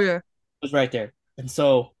top. Oh yeah. It was right there, and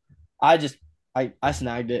so I just I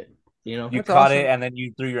snagged it. You know? You That's caught it awesome. and then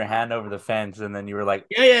you threw your hand over the fence and then you were like,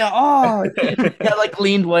 Yeah, yeah. Oh, yeah. Like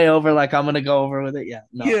leaned way over, like I'm gonna go over with it. Yeah,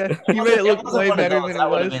 no, Yeah, you made it it look wasn't way one of better those. than it That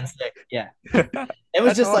would have was. been sick. Yeah, it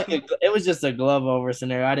was That's just awesome. it was just a glove over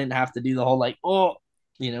scenario. I didn't have to do the whole like oh,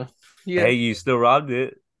 you know. Yeah. hey, you still robbed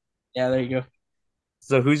it. Yeah, there you go.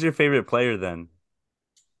 So who's your favorite player then?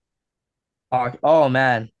 Oh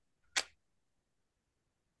man,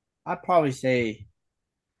 I'd probably say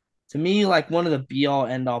to me like one of the be all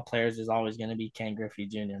end all players is always gonna be Ken Griffey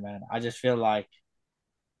Jr. Man, I just feel like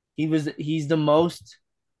he's the most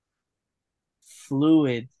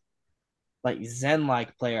fluid, like Zen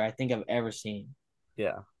like player I think I've ever seen.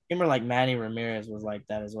 Yeah. Remember like Manny Ramirez was like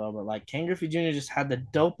that as well, but like Ken Griffey Jr. just had the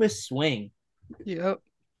dopest swing Yep.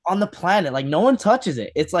 on the planet. Like no one touches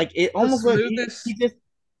it. It's like it The almost looked he smoothest. just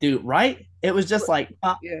dude, right? It was just like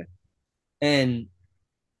Yeah. and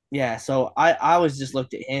yeah, so I was just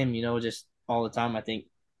looked at him, you know, just all the time. I think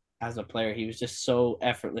as a player, he was just so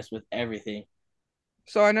effortless with everything.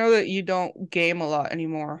 So I know that you don't game a lot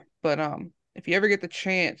anymore, but if you ever get the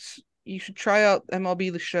chance, you should try out MLB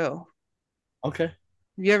The Show. Okay.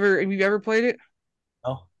 Have you ever played it?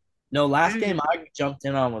 No. No, last game Dude. I jumped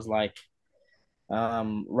in on was like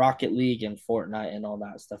Rocket League and Fortnite and all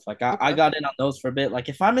that stuff. Like I Okay. got in on those for a bit. Like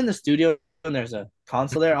if I'm in the studio and there's a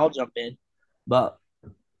console there, I'll jump in. But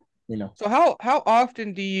you know, So how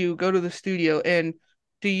often do you go to the studio, and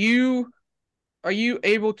do you are you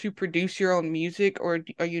able to produce your own music, or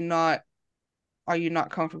are you not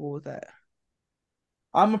comfortable with that?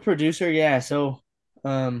 I'm a producer, yeah. So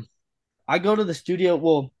um I go to the studio.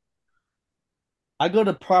 Well, I go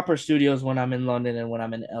to proper studios when I'm in London and when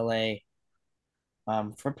I'm in LA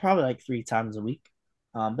for probably like 3 times a week.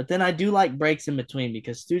 But then I do like breaks in between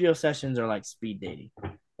because studio sessions are like speed dating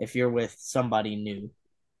if you're with somebody new.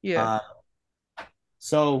 Yeah. Uh,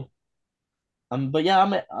 so but yeah,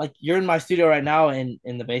 like you're in my studio right now in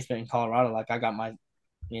the basement in Colorado. Like I got my,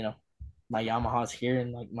 you know, my Yamahas here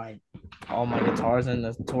and like my all my guitars and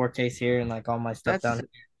the tour case here and like all my stuff down That's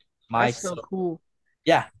here, that's mics. so So cool.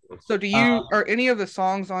 yeah, So uh, are any of the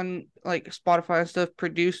songs on like Spotify and stuff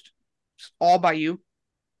produced all by you?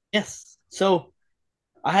 yes. So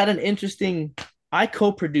I had an interesting. I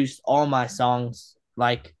co-produced all my songs.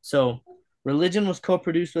 Like so, Religion was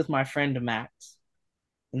co-produced with my friend Max,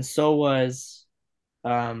 and so was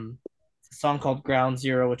a song called Ground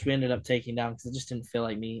Zero, which we ended up taking down because it just didn't feel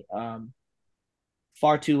like me.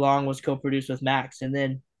 Far Too Long was co-produced with Max, and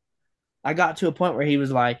then I got to a point where he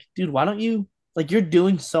was like, "Dude, why don't you like you're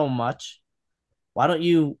doing so much? Why don't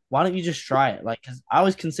you just try it?" Like, because I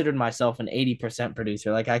always considered myself an 80%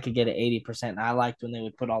 producer. Like I could get an 80%. And I liked when they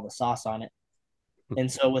would put all the sauce on it.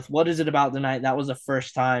 And so with What Is It About Tonight, that was the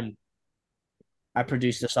first time I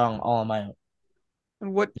produced a song all on my own.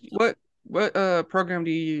 And what program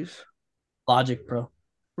do you use? Logic Pro.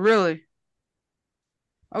 Really?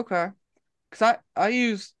 Okay. Because I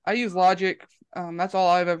use Logic. That's all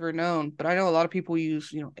I've ever known. But I know a lot of people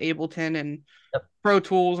use Ableton and Yep. Pro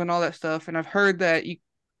Tools and all that stuff. And I've heard that you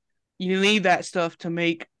need that stuff to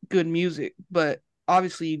make good music, but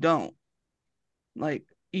obviously you don't. Like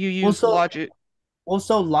you Well, use so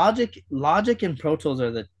Logic. Logic and Pro Tools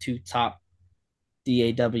are the two top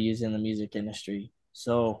DAWs in the music industry.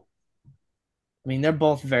 So I mean, they're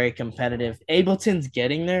both very competitive. Ableton's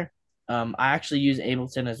getting there. I actually use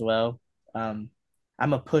Ableton as well. Um,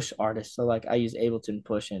 I'm a push artist, so like I use Ableton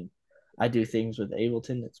Push and I do things with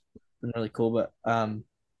Ableton. It's been really cool. But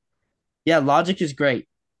yeah, Logic is great,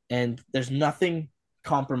 and there's nothing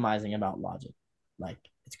compromising about Logic. Like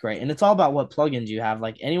it's great, and it's all about what plugins you have.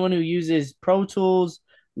 Like anyone who uses Pro Tools,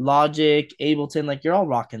 Logic, Ableton, like you're all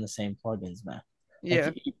rocking the same plugins, man. Like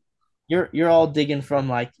Yeah. you're all digging from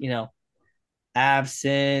like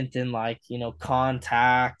Absinthe and like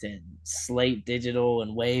Contact and Slate Digital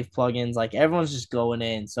and Wave plugins. Like everyone's just going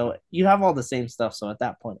in, so you have all the same stuff. So at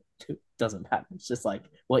that point, it doesn't matter. It's just like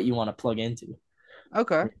what you want to plug into.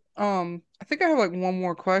 Okay. I think I have like one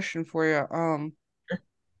more question for you.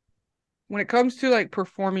 When it comes to like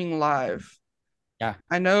performing live, Yeah,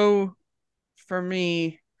 I know for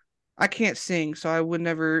me, I can't sing, so I would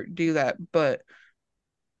never do that. But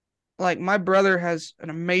like my brother has an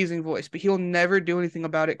amazing voice, but he'll never do anything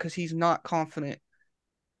about it because he's not confident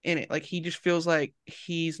in it. Like he just feels like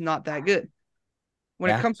he's not that good. When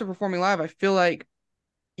it yeah. comes to performing live, I feel like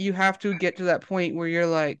you have to get to that point where you're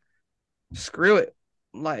like, screw it.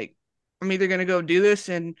 Like I'm either gonna go do this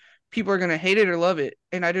and people are gonna hate it or love it.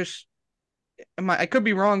 And I could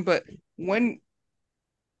be wrong, but when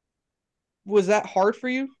was that hard for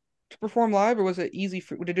you to perform live, or was it easy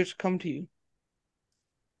for? Did it just come to you?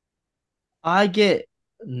 I get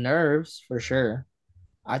nerves for sure.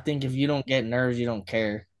 I think if you don't get nerves, you don't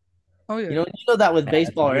care. Oh yeah, You know that with Yeah, it's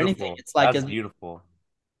baseball or anything, beautiful. it's like That's as beautiful.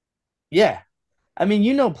 yeah. I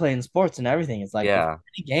mean, playing sports and everything. It's like if Yeah,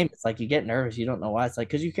 any game, it's like you get nervous. You don't know why. It's like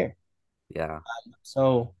because you care. yeah.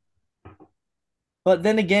 So but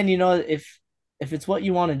then again, if it's what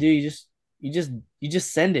you want to do, you just you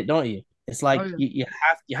just send it, don't you? It's oh like yeah,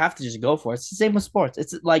 you have to just go for it. It's the same with sports.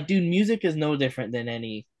 It's like, dude, music is no different than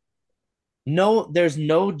any no, there's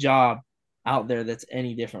no job out there that's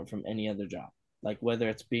any different from any other job. Like whether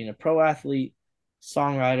it's being a pro athlete,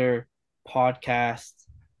 songwriter, podcast,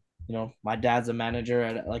 my dad's a manager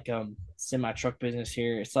at like semi truck business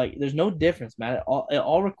here. It's like there's no difference, man. It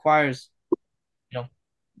all requires, you know,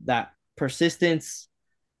 that persistence,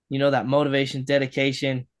 that motivation,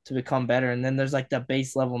 dedication to become better. And then there's like that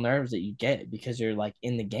base level nerves that you get because you're like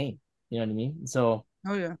in the game. You know what I mean? So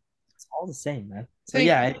oh yeah. it's all the same, man. I So think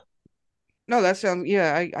yeah, no, that sounds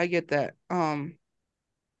yeah. I get that.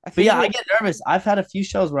 I but think yeah, I what get nervous. I've had a few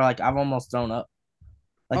shows where like I've almost thrown up.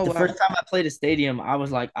 Like oh the wow, first time I played a stadium, I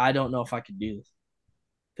was like, I don't know if I could do this.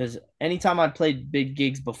 Because anytime I'd played big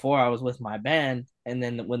gigs before, I was with my band, and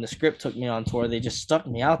then when the script took me on tour, they just stuck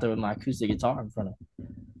me out there with my acoustic guitar in front of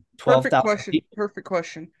twelve perfect thousand question. people. Perfect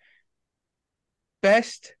question.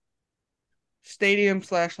 Best stadium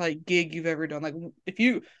slash like gig you've ever done. Like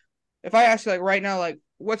if I ask you like right now, like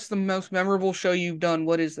what's the most memorable show you've done?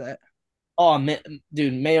 What is that? Oh,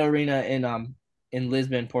 dude, Mayo Arena in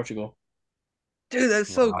Lisbon, Portugal. Dude, that's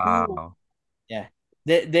so cool. Wow. Yeah,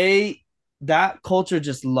 they that culture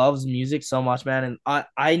just loves music so much, man. And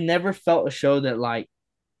I never felt a show that like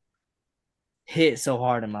hit so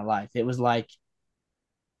hard in my life. It was like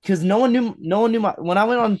because no one knew my when I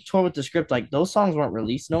went on tour with the script, like those songs weren't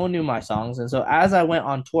released. No one knew my songs. And so as I went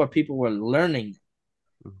on tour, people were learning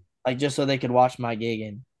like just so they could watch my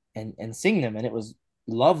gig and sing them. And it was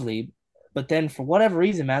lovely. But then for whatever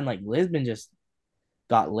reason, man, like Lisbon just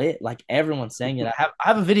got lit. Like everyone sang it. I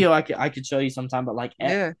have a video I could show you sometime, but like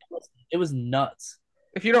Yeah. it was nuts.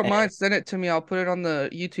 If you don't And mind, send it to me. I'll put it on the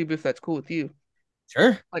YouTube if that's cool with you.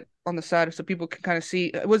 sure. Like on the side so people can kind of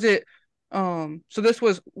see. Was it so this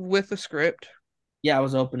was with the script. Yeah, I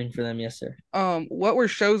was opening for them, yes, sir. What were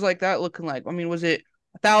shows like that looking like? I mean, was it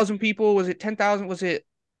 1,000 people? Was it 10,000? Was it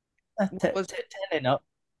what was 10 and up.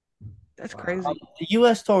 that's Wow. crazy. The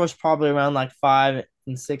U.S. tour was probably around like 5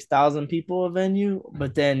 and 6,000 people a venue,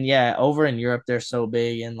 but then yeah, over in Europe they're so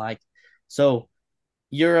big and like so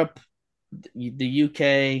Europe, the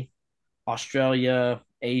UK, Australia,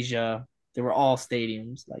 Asia, they were all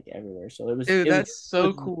stadiums like everywhere. So it was Dude, it was that's it so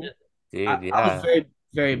was cool. Dude, I was yeah. very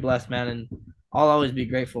very blessed, man, and I'll always be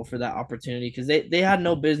grateful for that opportunity because they had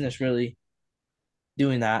no business really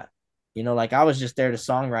doing that. Like I was just there to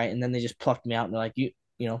songwrite, and then they just plucked me out and they're like,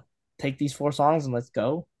 take these 4 songs and let's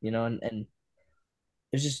go. And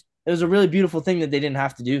it was a really beautiful thing that they didn't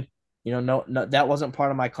have to do. No, that wasn't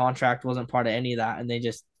part of my contract, wasn't part of any of that, and they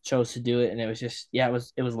just chose to do it, and it was just, yeah,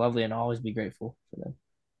 it was lovely, and I'll always be grateful for them,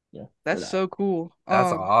 for That's that. so cool.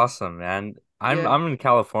 That's awesome, man. I'm Yeah, I'm in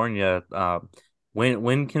California.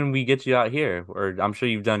 When can we get you out here? Or I'm sure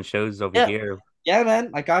you've done shows over Yeah, here. yeah,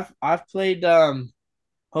 man. Like I've played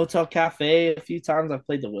Hotel Cafe a few times. I've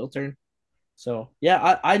played the Wiltern. So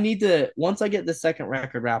yeah, I need to, once I get the second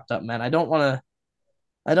record wrapped up, man. I don't want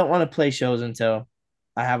to play shows until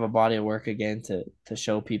I have a body of work again to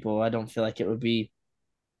show people. I don't feel like it would be,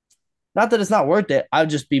 not that it's not worth it. I'd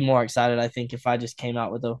just be more excited, I think, if I just came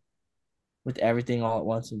out with everything all at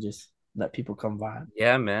once and just let people come by.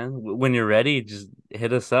 Yeah, man. When you're ready, just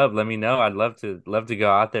hit us up. Let me know. I'd love to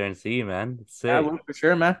go out there and see you, man. It's I sick. will for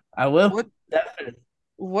sure, man. I will. what Definitely.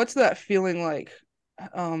 what's that feeling like?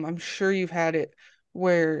 I'm sure you've had it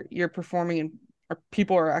where you're performing and or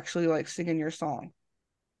people are actually like singing your song.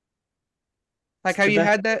 Like, It's have the you best.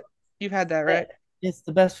 had that? You've had that, Yeah, right? it's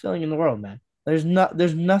the best feeling in the world, man. There's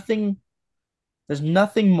nothing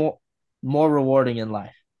more rewarding in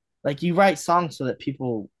life. Like, you write songs so that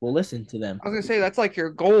people will listen to them. I was gonna say that's like your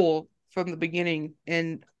goal from the beginning,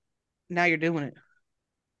 and now you're doing it.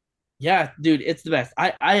 Yeah, dude, it's the best.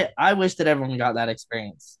 I wish that everyone got that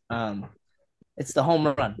experience. It's the home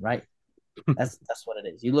run, right? That's what it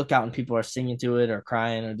is. You look out and people are singing to it or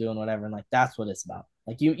crying or doing whatever, and like that's what it's about.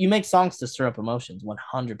 Like, you make songs to stir up emotions,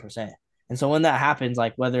 100%. And so when that happens,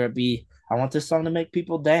 like whether it be I want this song to make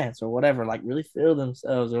people dance or whatever, like really feel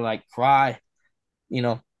themselves or like cry, you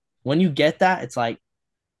know, when you get that, it's like,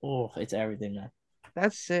 oh, it's everything, man.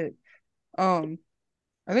 That's it. Um,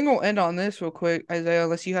 I think we'll end on this real quick, Isaiah,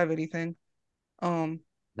 unless you have anything. Um,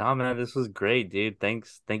 No, man, this was great, dude. Thank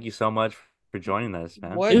you so much for joining us,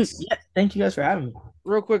 man. Dude, what's yeah, thank you guys for having me.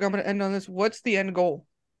 real quick? I'm gonna end on this. What's the end goal?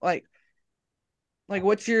 Like,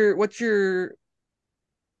 what's your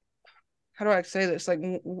how do I say this? Like,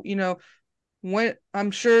 when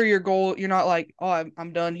I'm sure your goal, you're not like, oh,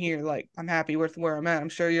 I'm done here. Like, I'm happy with where I'm at. I'm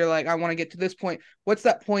sure you're like, I want to get to this point. What's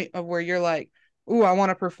that point of where you're like, ooh, I want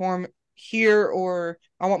to perform here, or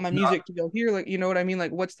I want my No, music to go here? Like, you know what I mean?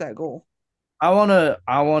 Like, what's that goal? I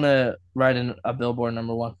wanna write in a Billboard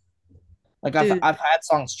number 1. Like I've Dude, I've had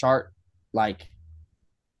songs chart, like,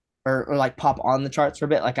 or like pop on the charts for a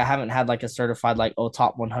bit. Like I haven't had like a certified like, oh,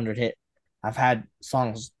 top 100 hit. I've had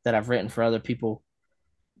songs that I've written for other people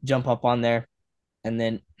jump up on there and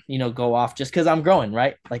then go off just because I'm growing,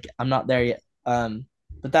 right? Like I'm not there yet.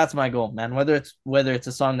 But that's my goal, man. Whether it's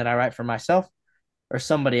a song that I write for myself or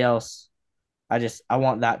somebody else, I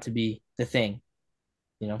want that to be the thing,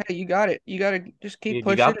 you know. hey, you got it. You got to just keep Dude, you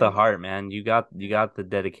pushing. got the heart, man. You got the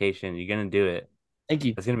dedication. You're gonna do it. Thank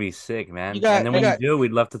you. It's gonna be sick, You man. And got, then you when you got, do,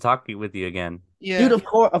 we'd love to talk with you again. Dude,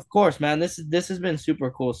 yeah, of course, man. This has been super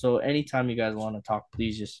cool. So anytime you guys want to talk,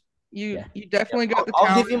 please just, you yeah. you Yeah. definitely got I'll, the I'll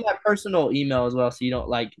talent. give you my personal email as well, so you don't,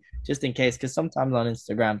 like, just in case, because sometimes on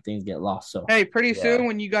Instagram things get lost. So Hey, pretty Yeah. soon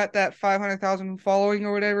when you got that 500,000 following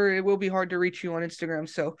or whatever, it will be hard to reach you on Instagram.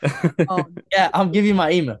 So, um, yeah, I'll give you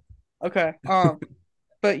my email. okay.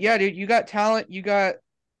 But yeah, dude, you got talent. You got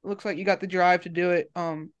looks like you got the drive to do it.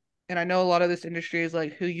 And I know a lot of this industry is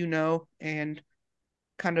like who you know and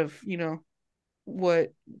kind of,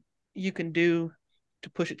 what you can do to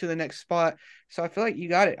push it to the next spot. So I feel like you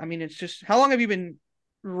got it. I mean, it's just how long have you been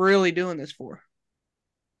really doing this for?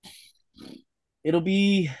 It'll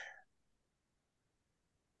be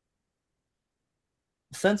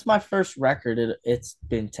since my first record. It's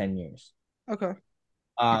been 10 years. Okay.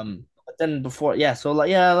 But then before, yeah, so like,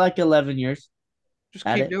 yeah, like 11 years Just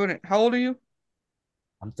at keep it. doing it. How old are you?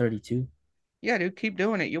 I'm 32. Yeah, dude, keep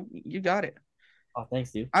doing it. You got it. Oh,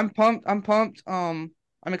 thanks, dude. I'm pumped. I'm pumped. I'm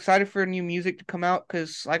excited for new music to come out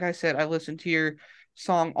because, like I said, I listen to your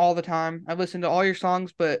song all the time. I listen to all your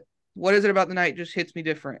songs, but what is it about the night just hits me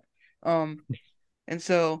different. Um, and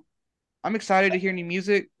so I'm excited to hear new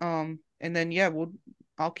music. And then yeah,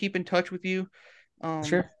 I'll keep in touch with you. Um,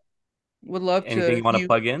 Sure. would love to Anything you if want to you.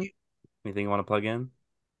 plug in? Anything you want to plug in?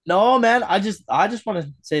 No, man, I just want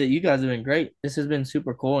to say that you guys have been great. This has been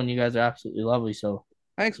super cool, and you guys are absolutely lovely. So,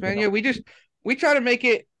 Thanks, you man. know, Yeah, we try to make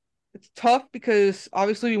it. It's tough because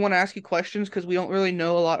obviously we want to ask you questions because we don't really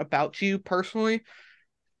know a lot about you personally.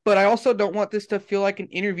 But I also don't want this to feel like an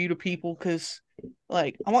interview to people because,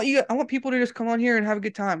 like, I want people to just come on here and have a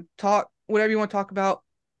good time, talk whatever you want to talk about,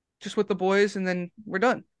 just with the boys, and then we're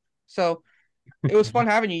done. So it was fun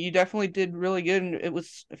having you. You definitely did really good, and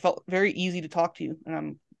it felt very easy to talk to you.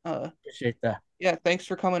 And appreciate that. yeah, thanks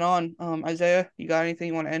for coming on. Isaiah, you got anything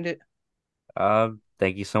you want to end it?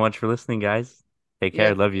 Thank you so much for listening, guys. Take Yeah,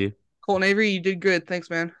 care. Love you. Colton Avery, you did good. Thanks,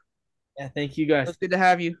 man. Yeah, thank you It was guys. good to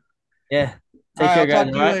have you. Yeah, All take right, care, I'll guys. talk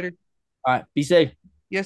All to you right. later. All right. Be safe.